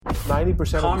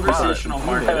90% of conversational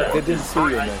marketing. They didn't see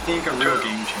you. I think a real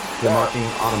game changer. The marketing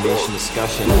automation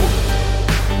discussion.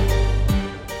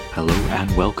 Hello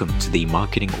and welcome to the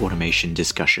Marketing Automation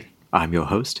Discussion. I'm your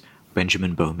host,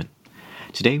 Benjamin Bowman.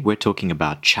 Today we're talking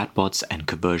about chatbots and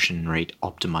conversion rate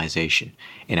optimization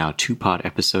in our two-part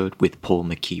episode with Paul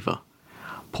McKeever.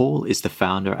 Paul is the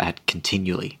founder at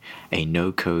Continually, a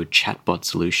no-code chatbot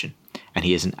solution, and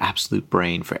he is an absolute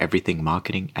brain for everything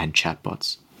marketing and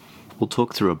chatbots. We'll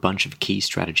talk through a bunch of key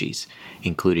strategies,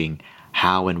 including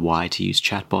how and why to use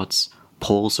chatbots,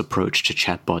 Paul's approach to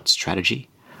chatbot strategy,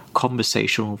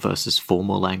 conversational versus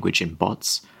formal language in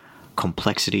bots,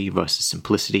 complexity versus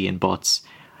simplicity in bots,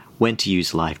 when to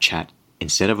use live chat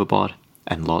instead of a bot,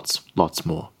 and lots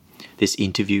more. This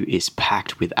interview is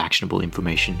packed with actionable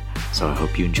information, so I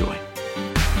hope you enjoy.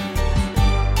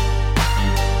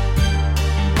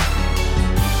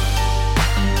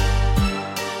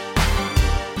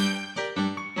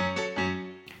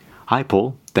 Hi,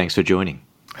 Paul. Thanks for joining.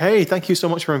 Hey, thank you so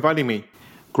much for inviting me.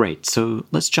 Great. So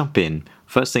let's jump in.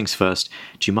 First things first,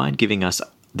 do you mind giving us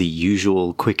the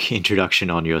usual quick introduction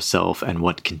on yourself and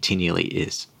what Continually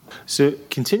is? So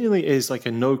Continually is like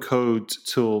a no-code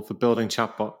tool for building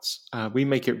chatbots. We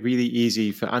make it really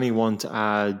easy for anyone to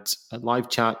add a live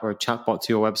chat or a chatbot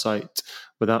to your website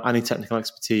without any technical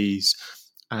expertise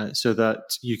so that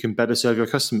you can better serve your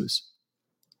customers.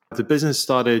 The business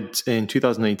started in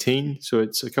 2018, so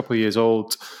it's a couple of years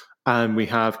old, and we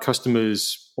have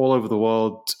customers all over the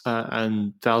world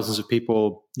and thousands of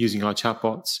people using our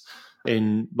chatbots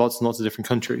in lots and lots of different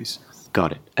countries.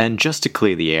 Got it. And just to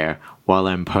clear the air, while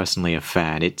I'm personally a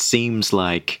fan, it seems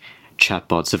like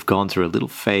chatbots have gone through a little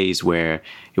phase where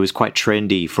it was quite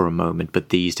trendy for a moment, but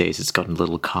these days it's gotten a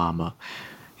little calmer.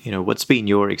 You know, what's been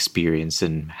your experience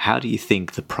and how do you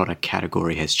think the product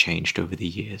category has changed over the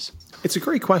years? It's a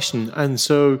great question. And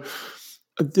so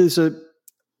there's I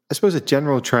suppose, a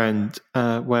general trend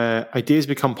where ideas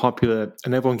become popular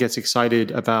and everyone gets excited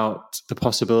about the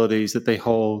possibilities that they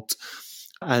hold.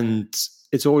 And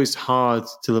it's always hard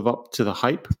to live up to the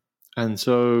hype. And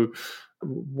so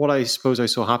what I suppose I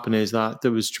saw happen is that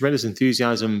there was tremendous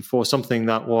enthusiasm for something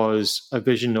that was a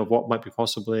vision of what might be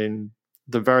possible in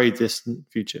the very distant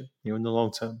future, in the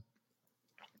long term.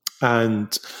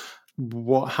 And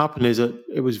what happened is that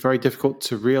it was very difficult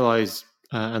to realize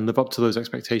and live up to those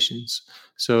expectations.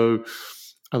 So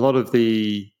a lot of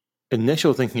the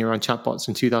initial thinking around chatbots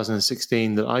in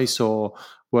 2016 that I saw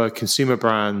were consumer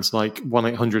brands like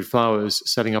 1-800-Flowers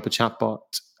setting up a chatbot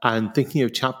and thinking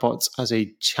of chatbots as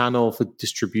a channel for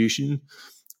distribution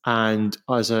and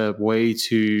as a way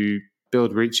to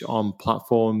build reach on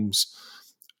platforms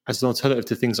as an alternative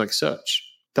to things like search.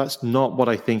 That's not what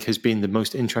I think has been the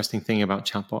most interesting thing about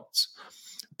chatbots.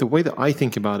 The way that I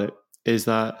think about it is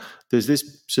that there's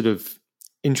this sort of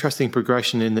interesting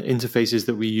progression in the interfaces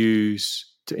that we use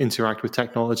to interact with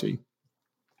technology.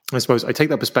 I suppose I take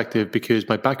that perspective because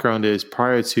my background is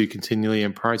prior to Continually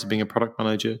and prior to being a product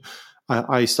manager,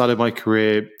 I started my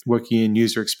career working in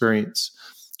user experience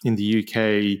in the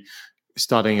UK,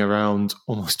 starting around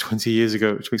almost 20 years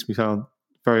ago, which makes me sound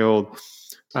very old.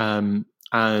 And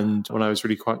when I was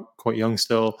really quite young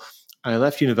still, I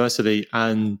left university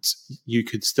and you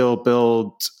could still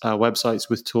build websites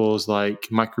with tools like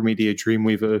Macromedia,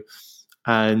 Dreamweaver,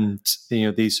 and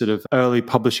these sort of early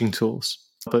publishing tools.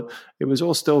 But it was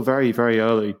all still very, very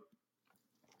early.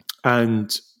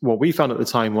 And what we found at the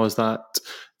time was that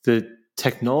the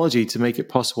technology to make it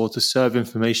possible to serve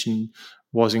information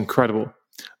was incredible.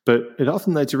 But it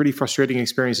often led to really frustrating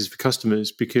experiences for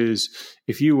customers because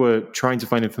if you were trying to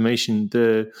find information,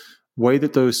 the way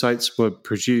that those sites were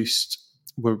produced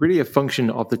were really a function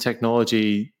of the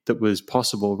technology that was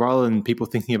possible rather than people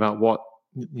thinking about what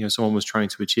someone was trying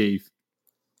to achieve.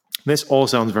 This all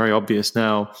sounds very obvious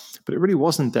now, but it really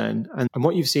wasn't then. And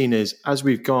what you've seen is as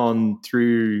we've gone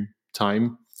through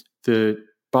time, the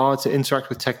bar to interact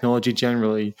with technology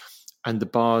generally and the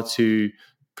bar to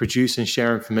produce and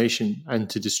share information and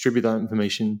to distribute that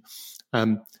information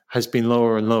has been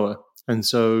lower and lower. And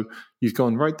so you've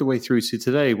gone right the way through to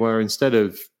today where instead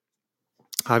of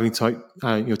having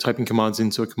typing commands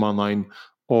into a command line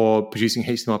or producing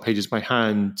HTML pages by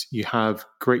hand, you have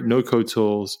great no-code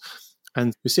tools.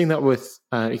 And we're seeing that with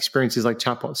experiences like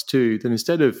chatbots too, that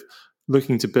instead of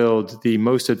looking to build the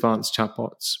most advanced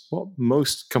chatbots, what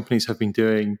most companies have been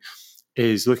doing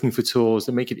is looking for tools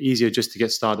that make it easier just to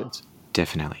get started.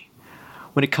 Definitely.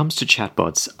 When it comes to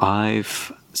chatbots,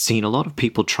 I've seen a lot of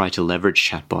people try to leverage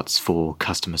chatbots for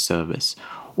customer service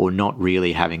or not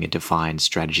really having a defined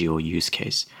strategy or use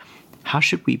case. How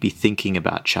should we be thinking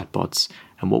about chatbots,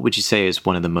 and what would you say is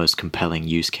one of the most compelling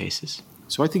use cases?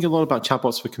 So I think a lot about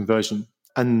chatbots for conversion.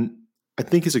 And I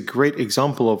think it's a great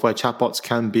example of where chatbots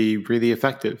can be really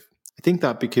effective. I think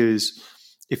that because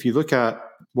if you look at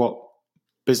what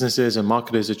businesses and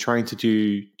marketers are trying to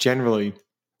do generally,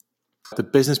 the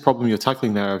business problem you're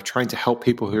tackling there of trying to help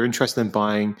people who are interested in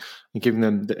buying and giving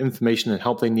them the information and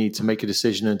help they need to make a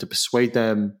decision and to persuade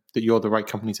them that you're the right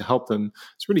company to help them,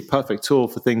 it's a really perfect tool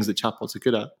for things that chatbots are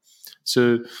good at.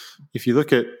 So if you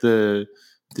look at the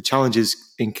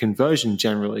challenges in conversion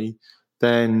generally,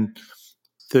 then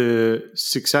the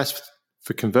success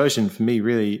for conversion for me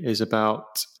really is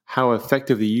about how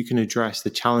effectively you can address the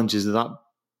challenges that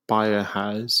buyer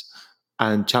has.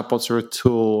 And chatbots are a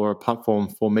tool or a platform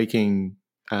for making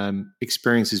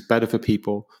experiences better for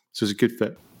people. So it's a good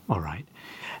fit. All right.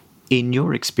 In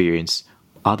your experience,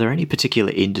 are there any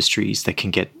particular industries that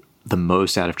can get the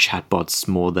most out of chatbots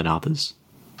more than others?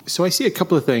 So I see a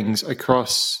couple of things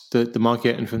across the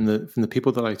market and from the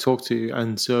people that I talk to.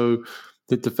 And so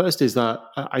the first is that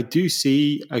I do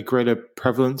see a greater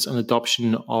prevalence and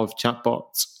adoption of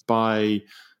chatbots by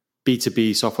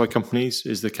B2B software companies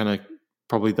is the kind of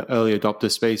probably the early adopter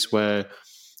space where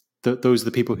those are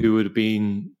the people who would have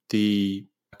been the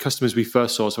customers we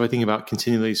first saw. So I think about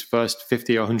Continually's first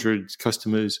 50 or 100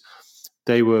 customers,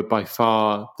 they were by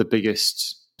far the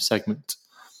biggest segment.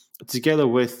 Together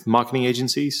with marketing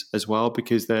agencies as well,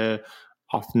 because they're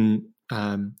often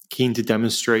keen to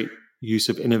demonstrate use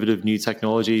of innovative new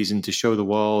technologies and to show the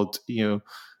world,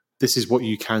 this is what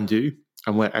you can do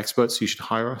and we're experts, so you should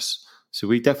hire us. So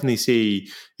we definitely see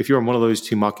if you're in one of those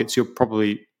two markets, you're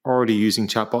probably already using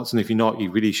chatbots. And if you're not,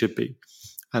 you really should be.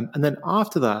 And then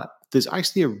after that, there's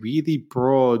actually a really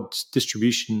broad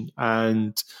distribution.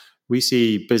 And we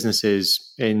see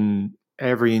businesses in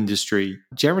every industry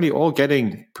generally all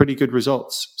getting pretty good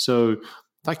results. So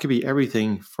that could be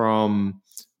everything from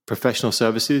professional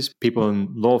services, people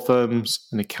in law firms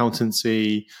and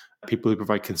accountancy, people who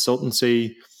provide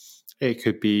consultancy. It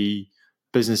could be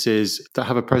businesses that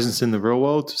have a presence in the real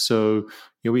world. So,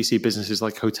 we see businesses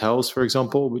like hotels, for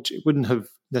example, which it wouldn't have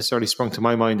necessarily sprung to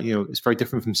my mind. It's very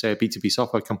different from, say, a B2B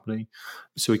software company.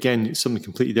 So again, it's something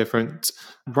completely different,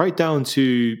 right down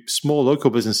to small local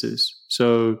businesses.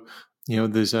 So,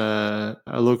 there's a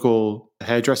local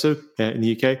hairdresser in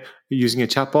the UK using a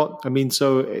chatbot. I mean,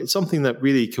 so it's something that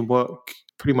really can work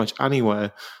pretty much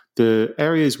anywhere. The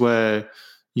areas where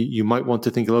you might want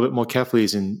to think a little bit more carefully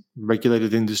is in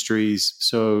regulated industries.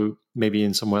 So maybe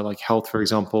in somewhere like health, for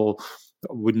example,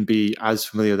 wouldn't be as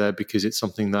familiar there because it's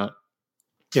something that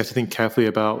you have to think carefully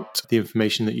about the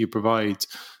information that you provide.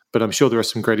 But I'm sure there are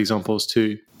some great examples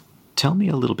too. Tell me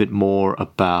a little bit more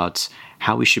about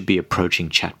how we should be approaching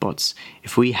chatbots.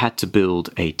 If we had to build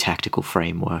a tactical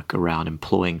framework around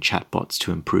employing chatbots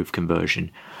to improve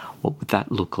conversion, what would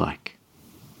that look like?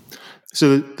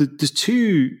 So there's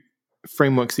two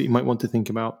frameworks that you might want to think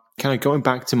about. Kind of going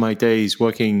back to my days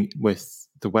working with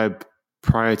the web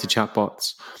prior to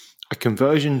chatbots, a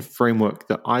conversion framework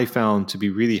that I found to be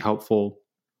really helpful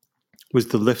was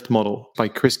the Lift model by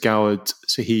Chris Goward.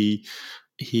 So he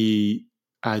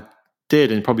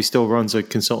did and probably still runs a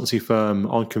consultancy firm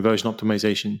on conversion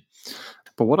optimization.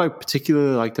 But what I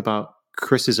particularly liked about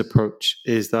Chris's approach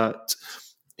is that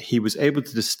he was able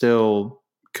to distill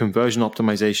conversion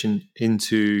optimization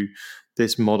into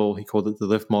this model. He called it the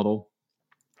Lift model.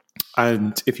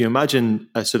 And if you imagine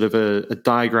a sort of a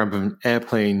diagram of an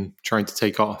airplane trying to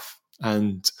take off,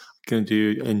 and I'm going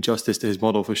to do injustice to his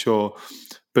model for sure,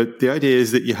 but the idea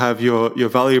is that you have your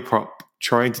value prop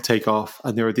trying to take off,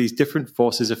 and there are these different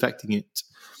forces affecting it.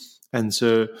 And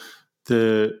so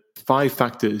the 5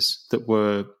 factors that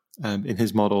were in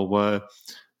his model were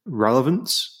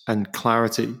relevance and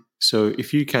clarity. So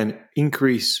if you can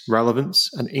increase relevance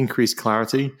and increase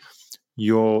clarity,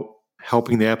 you're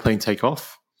helping the airplane take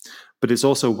off. But it's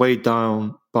also weighed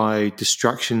down by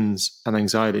distractions and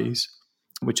anxieties,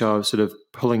 which are sort of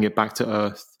pulling it back to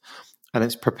earth. And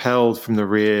it's propelled from the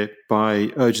rear by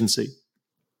urgency.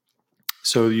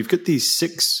 So you've got these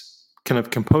 6 kind of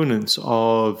components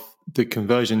of the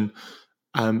conversion.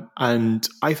 And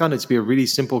I found it to be a really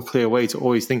simple, clear way to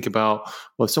always think about,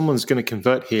 well, if someone's going to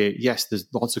convert here, yes, there's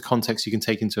lots of context you can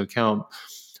take into account.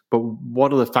 But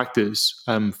what are the factors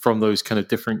from those kind of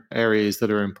different areas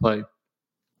that are in play?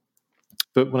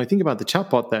 But when I think about the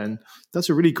chatbot, then that's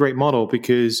a really great model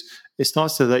because it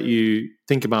starts to let you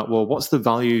think about, well, what's the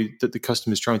value that the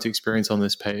customer is trying to experience on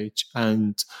this page,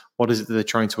 and what is it that they're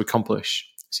trying to accomplish?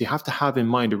 So you have to have in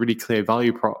mind a really clear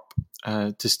value prop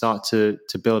to start to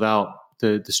build out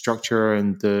the structure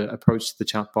and the approach to the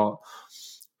chatbot.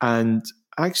 And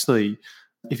actually,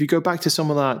 If you go back to some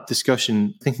of that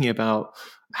discussion, thinking about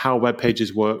how web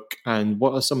pages work and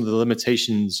what are some of the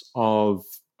limitations of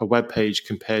a web page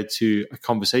compared to a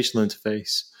conversational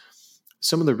interface,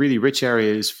 some of the really rich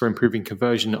areas for improving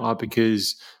conversion are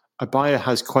because a buyer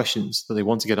has questions that they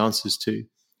want to get answers to.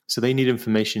 So they need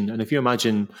information. And if you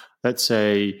imagine, let's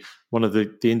say, one of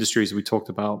the industries we talked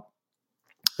about,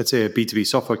 let's say a B2B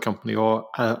software company or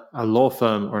a law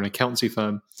firm or an accountancy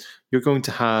firm, you're going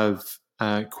to have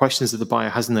questions that the buyer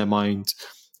has in their mind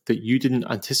that you didn't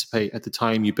anticipate at the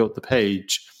time you built the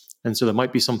page. And so there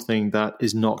might be something that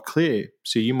is not clear.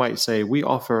 So you might say, we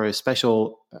offer a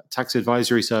special tax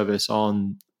advisory service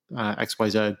on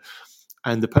XYZ.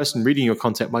 And the person reading your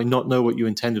content might not know what you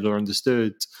intended or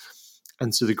understood.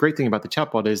 And so the great thing about the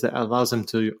chatbot is that it allows them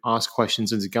to ask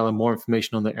questions and to gather more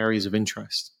information on their areas of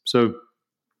interest. So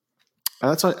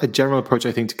that's a general approach,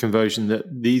 I think, to conversion that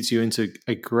leads you into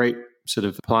a great sort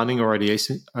of planning or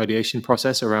ideation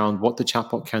process around what the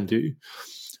chatbot can do.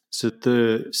 So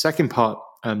the second part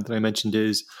that I mentioned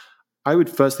is I would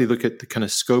firstly look at the kind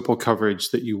of scope or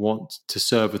coverage that you want to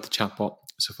serve with the chatbot.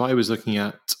 So if I was looking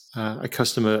at a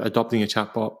customer adopting a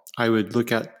chatbot, I would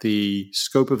look at the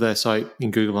scope of their site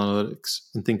in Google Analytics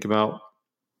and think about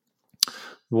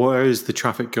where is the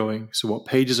traffic going? So what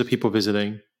pages are people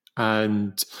visiting?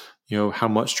 And how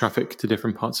much traffic to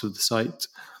different parts of the site,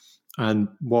 and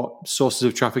what sources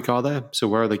of traffic are there? So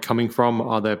where are they coming from?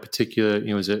 Are there particular,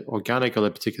 is it organic? Are there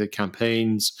particular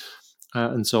campaigns,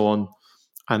 and so on?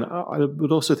 And I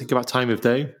would also think about time of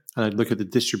day, and I'd look at the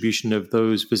distribution of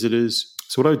those visitors.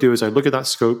 So what I would do is I'd look at that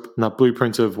scope and that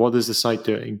blueprint of what is the site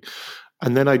doing,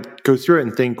 and then I'd go through it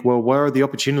and think, well, where are the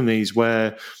opportunities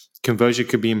where conversion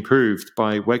could be improved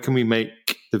by? Where can we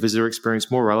make the visitor experience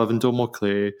more relevant or more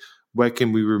clear? Where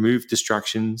can we remove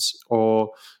distractions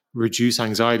or reduce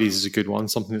anxieties is a good one,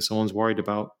 something that someone's worried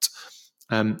about.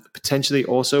 Potentially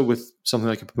also with something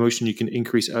like a promotion, you can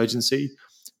increase urgency.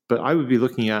 But I would be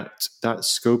looking at that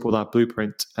scope or that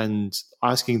blueprint and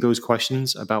asking those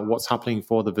questions about what's happening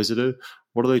for the visitor.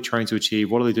 What are they trying to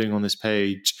achieve? What are they doing on this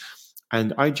page?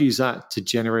 And I'd use that to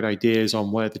generate ideas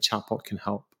on where the chatbot can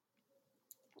help.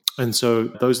 And so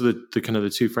those are the kind of the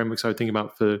two frameworks I would think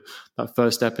about for that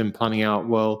first step in planning out,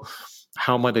 well,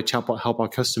 how might a chatbot help our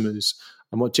customers?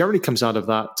 And what generally comes out of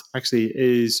that actually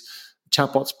is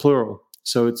chatbots plural.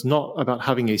 So it's not about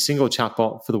having a single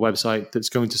chatbot for the website that's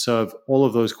going to serve all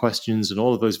of those questions and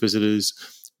all of those visitors.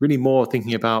 Really more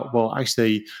thinking about, well,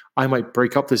 actually, I might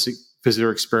break up this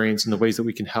visitor experience in the ways that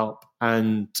we can help.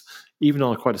 And even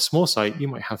on quite a small site, you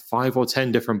might have 5 or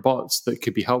 10 different bots that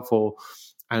could be helpful.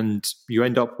 And you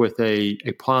end up with a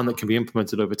plan that can be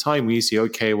implemented over time. We see,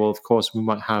 okay, well, of course, we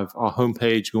might have our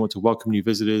homepage. We want to welcome new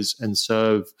visitors and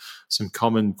serve some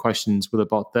common questions with a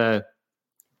bot there.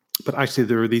 But actually,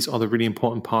 there are these other really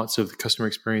important parts of the customer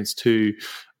experience too.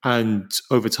 And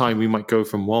over time, we might go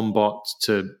from one bot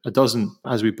to a dozen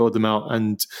as we build them out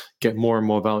and get more and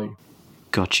more value.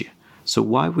 Got you. So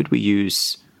why would we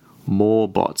use more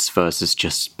bots versus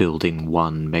just building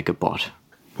one megabot?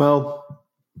 Well,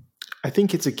 I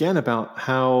think it's again about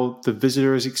how the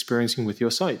visitor is experiencing with your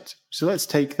site. So let's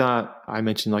take that, I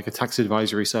mentioned like a tax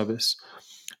advisory service.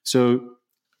 So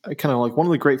kind of like one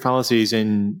of the great fallacies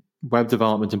in web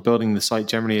development and building the site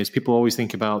generally is people always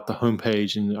think about the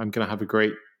homepage and I'm going to have a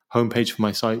great homepage for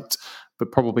my site,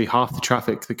 but probably half the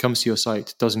traffic that comes to your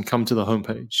site doesn't come to the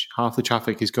homepage. Half the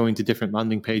traffic is going to different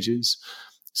landing pages.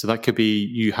 So that could be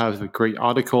you have a great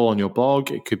article on your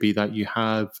blog. It could be that you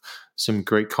have some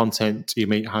great content. You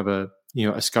may have a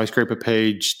skyscraper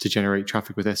page to generate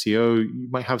traffic with SEO. You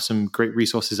might have some great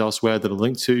resources elsewhere that are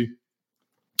linked to.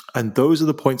 And those are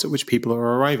the points at which people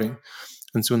are arriving.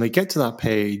 And so when they get to that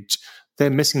page, they're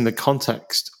missing the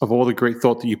context of all the great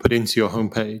thought that you put into your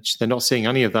homepage. They're not seeing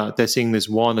any of that. They're seeing this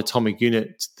one atomic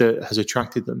unit that has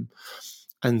attracted them.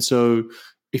 And so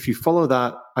if you follow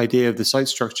that idea of the site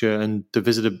structure and the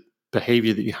visitor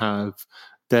behavior that you have,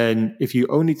 then if you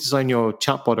only design your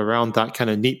chatbot around that kind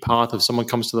of neat path of someone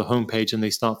comes to the homepage and they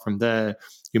start from there,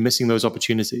 you're missing those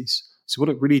opportunities. So what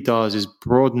it really does is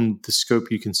broaden the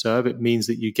scope you can serve. It means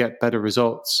that you get better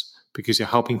results because you're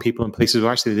helping people in places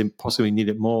where actually they possibly need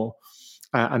it more.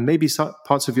 And maybe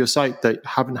parts of your site that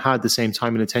haven't had the same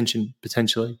time and attention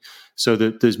potentially. So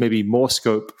that there's maybe more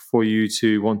scope for you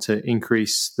to want to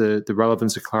increase the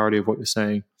relevance or clarity of what you're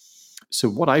saying. So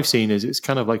what I've seen is it's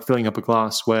kind of like filling up a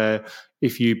glass where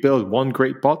if you build one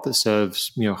great bot that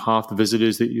serves half the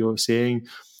visitors that you're seeing,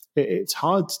 it's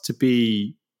hard to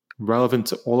be relevant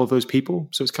to all of those people.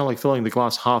 So it's kind of like filling the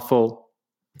glass half full.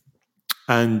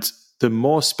 And the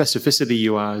more specificity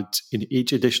you add in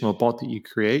each additional bot that you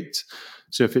create,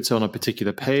 So if it's on a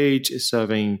particular page, it's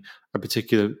serving a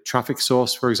particular traffic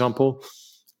source, for example,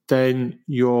 then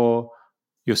your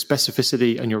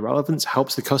specificity and your relevance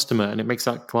helps the customer, and it makes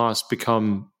that glass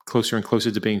become closer and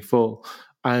closer to being full.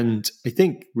 And I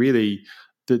think really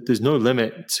that there's no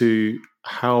limit to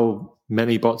how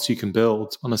many bots you can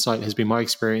build on a site, has been my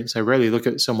experience. I rarely look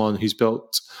at someone who's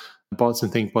built bots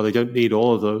and think, well, they don't need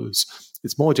all of those.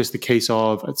 It's more just the case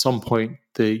of at some point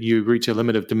that you reach a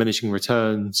limit of diminishing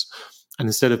returns. And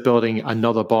instead of building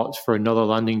another bot for another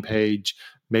landing page,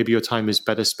 maybe your time is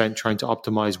better spent trying to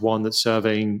optimize one that's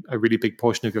serving a really big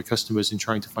portion of your customers and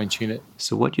trying to fine tune it.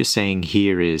 So what you're saying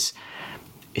here is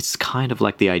it's kind of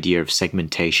like the idea of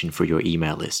segmentation for your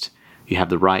email list. You have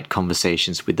the right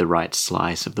conversations with the right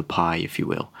slice of the pie, if you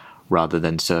will, rather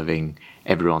than serving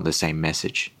everyone the same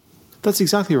message. That's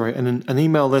exactly right. And an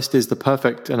email list is the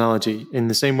perfect analogy. In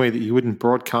the same way that you wouldn't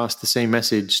broadcast the same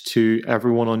message to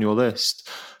everyone on your list,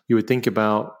 you would think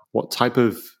about what type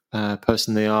of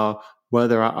person they are, where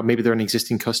they're at. Maybe they're an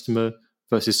existing customer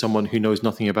versus someone who knows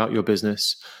nothing about your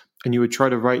business, and you would try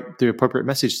to write the appropriate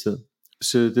message to them.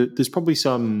 So there's probably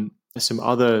some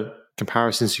other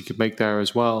comparisons you could make there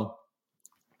as well.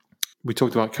 We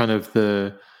talked about kind of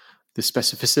the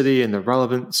specificity and the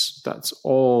relevance. That's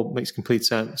all makes complete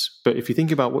sense. But if you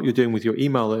think about what you're doing with your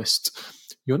email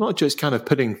list, you're not just kind of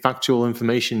putting factual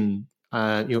information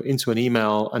into an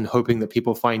email and hoping that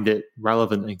people find it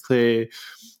relevant and clear.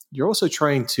 You're also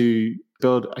trying to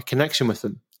build a connection with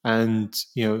them. And,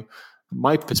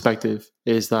 my perspective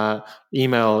is that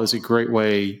email is a great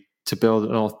way to build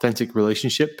an authentic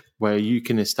relationship where you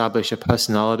can establish a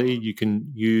personality. You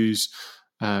can use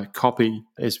copy.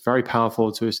 Is very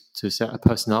powerful to set a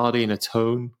personality and a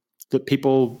tone that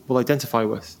people will identify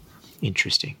with.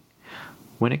 Interesting.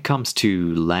 When it comes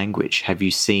to language, have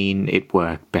you seen it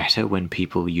work better when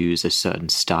people use a certain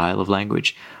style of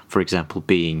language? For example,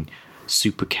 being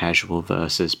super casual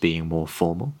versus being more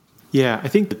formal? Yeah, I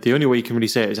think that the only way you can really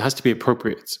say it is it has to be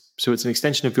appropriate. So it's an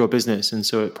extension of your business. And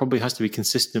so it probably has to be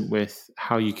consistent with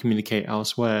how you communicate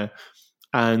elsewhere.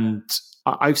 And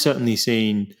I've certainly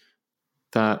seen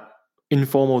that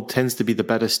informal tends to be the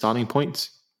better starting point.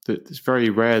 That it's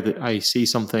very rare that I see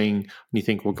something and you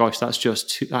think, well, gosh, that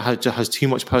has too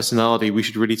much personality. We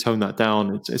should really tone that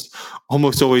down. It's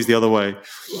almost always the other way.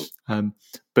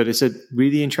 But it's a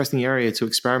really interesting area to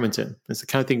experiment in. It's the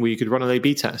kind of thing where you could run an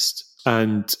A/B test.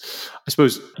 And I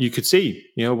suppose you could see,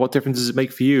 what difference does it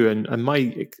make for you? And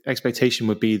my expectation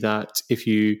would be that if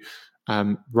you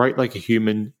write like a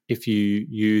human, if you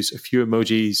use a few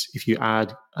emojis, if you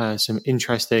add some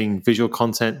interesting visual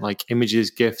content like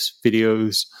images, GIFs,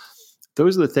 videos,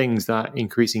 those are the things that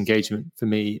increase engagement for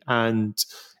me. And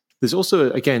there's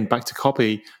also, again, back to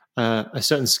copy, a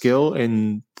certain skill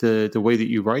in the way that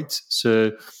you write.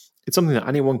 So it's something that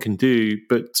anyone can do.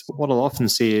 But what I'll often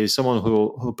see is someone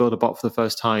who'll build a bot for the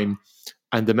first time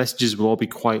and the messages will all be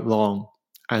quite long.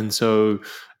 And so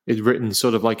it's written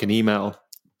sort of like an email.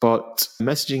 But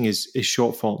messaging is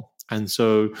short form. And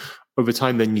so over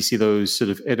time, then you see those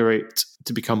sort of iterate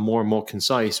to become more and more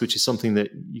concise, which is something that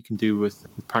you can do with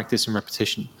practice and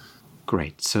repetition.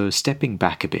 Great. So stepping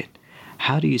back a bit,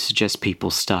 how do you suggest people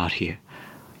start here?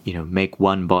 Make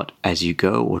one bot as you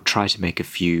go or try to make a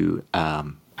few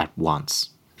at once?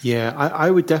 Yeah,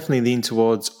 I would definitely lean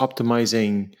towards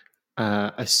optimizing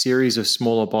a series of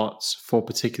smaller bots for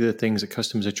particular things that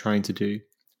customers are trying to do.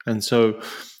 And so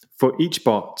for each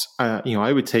bot,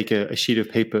 I would take a sheet of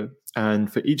paper,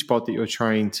 and for each bot that you're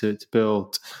trying to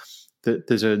build,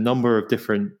 there's a number of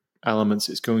different elements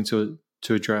it's going to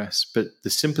address. But the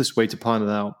simplest way to plan it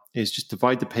out is just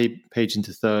divide the page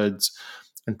into thirds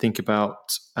and think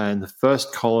about, in the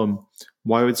first column,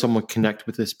 why would someone connect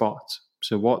with this bot?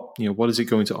 So what is it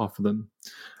going to offer them?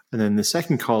 And then the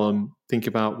second column, think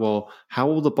about, well, how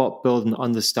will the bot build an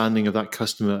understanding of that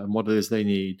customer and what it is they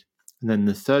need? And then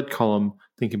the third column,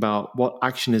 think about what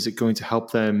action is it going to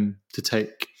help them to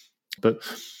take. But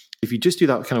if you just do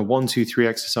that kind of 1, 2, 3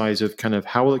 exercise of kind of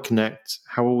how will it connect,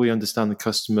 how will we understand the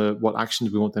customer, what action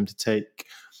do we want them to take,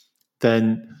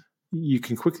 then you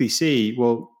can quickly see,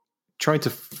 well, trying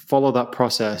to follow that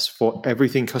process for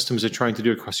everything customers are trying to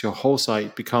do across your whole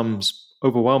site becomes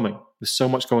overwhelming. There's so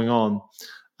much going on.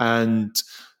 And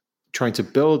trying to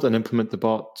build and implement the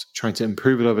bot, trying to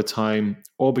improve it over time,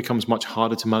 all becomes much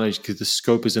harder to manage because the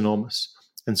scope is enormous.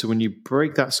 And so when you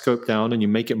break that scope down and you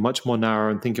make it much more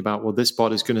narrow and think about, well, this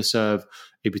bot is going to serve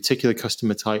a particular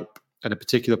customer type at a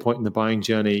particular point in the buying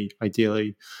journey,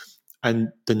 ideally, and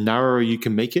the narrower you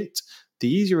can make it, the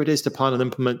easier it is to plan and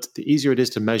implement, the easier it is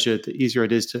to measure, the easier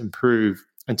it is to improve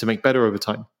and to make better over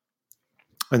time.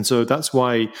 And so that's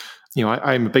why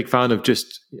I'm a big fan of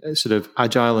just sort of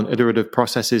agile and iterative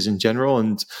processes in general.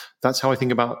 And that's how I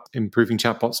think about improving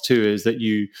chatbots too, is that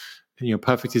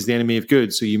perfect is the enemy of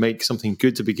good. So you make something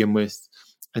good to begin with.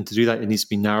 And to do that, it needs to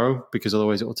be narrow because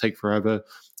otherwise it will take forever.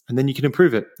 And then you can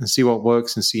improve it and see what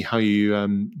works and see how you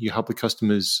help the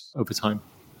customers over time.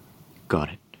 Got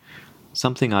it.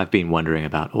 Something I've been wondering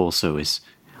about also is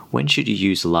when should you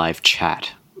use live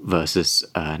chat versus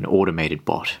an automated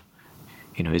bot?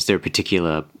 Is there a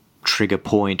particular trigger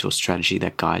point or strategy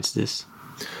that guides this?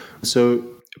 So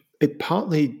it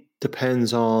partly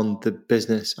depends on the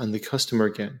business and the customer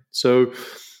again.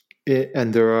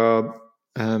 And there are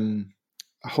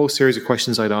a whole series of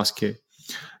questions I'd ask here.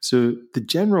 So the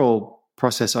general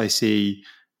process I see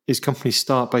is companies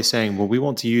start by saying, well, we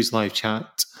want to use live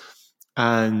chat.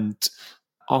 And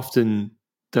often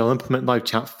they'll implement live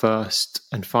chat first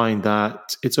and find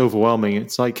that it's overwhelming.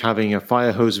 It's like having a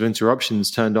fire hose of interruptions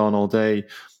turned on all day.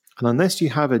 And unless you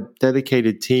have a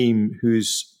dedicated team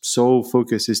whose sole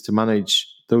focus is to manage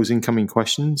those incoming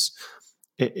questions,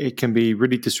 it can be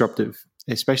really disruptive,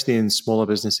 especially in smaller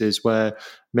businesses where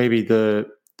maybe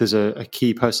there's a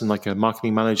key person like a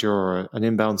marketing manager or an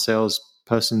inbound sales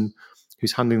person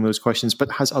who's handling those questions,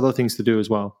 but has other things to do as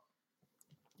well.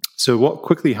 So what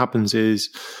quickly happens is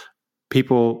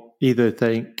people either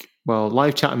think, well,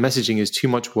 live chat and messaging is too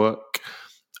much work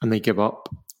and they give up,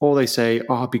 or they say,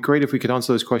 oh, it'd be great if we could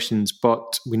answer those questions,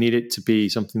 but we need it to be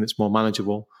something that's more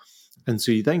manageable. And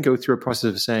so you then go through a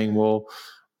process of saying, well,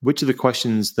 which are the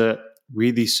questions that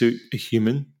really suit a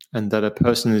human and that a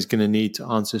person is going to need to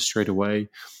answer straight away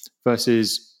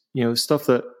versus, stuff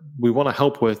that we want to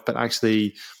help with, but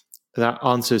actually that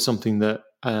answers something that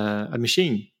a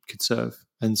machine could serve.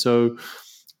 And so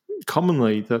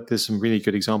commonly there's some really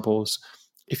good examples.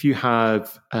 If you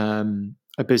have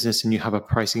a business and you have a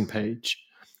pricing page,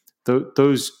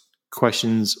 those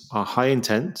questions are high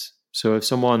intent. So if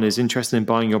someone is interested in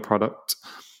buying your product,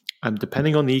 and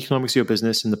depending on the economics of your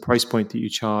business and the price point that you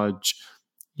charge,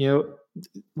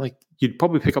 like you'd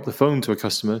probably pick up the phone to a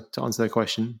customer to answer their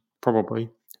question, probably.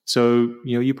 So,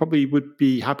 you probably would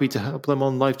be happy to help them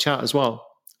on live chat as well.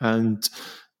 And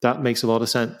that makes a lot of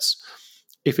sense.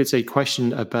 If it's a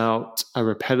question about a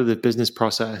repetitive business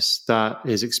process that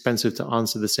is expensive to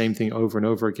answer the same thing over and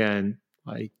over again,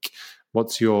 like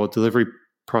what's your delivery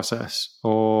process,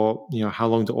 or how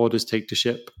long do orders take to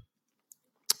ship?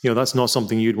 That's not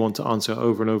something you'd want to answer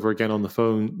over and over again on the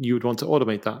phone. You would want to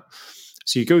automate that.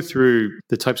 So you go through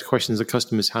the types of questions that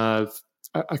customers have.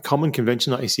 A common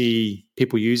convention that I see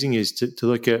people using is to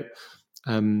look at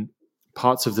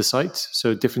parts of the site,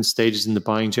 so different stages in the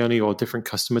buying journey or different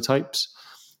customer types.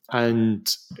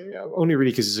 And only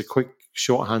really because it's a quick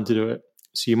shorthand to do it.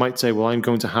 So you might say, well, I'm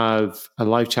going to have a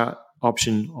live chat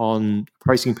option on a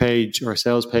pricing page or a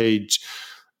sales page,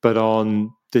 but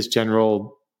on this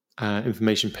general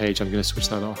information page, I'm going to switch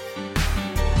that off.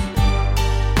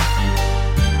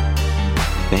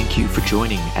 Thank you for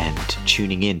joining and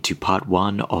tuning in to part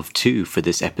 1 of 2 for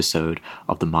this episode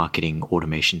of the Marketing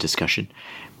Automation Discussion.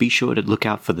 Be sure to look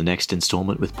out for the next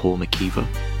installment with Paul McKeever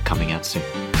coming out soon.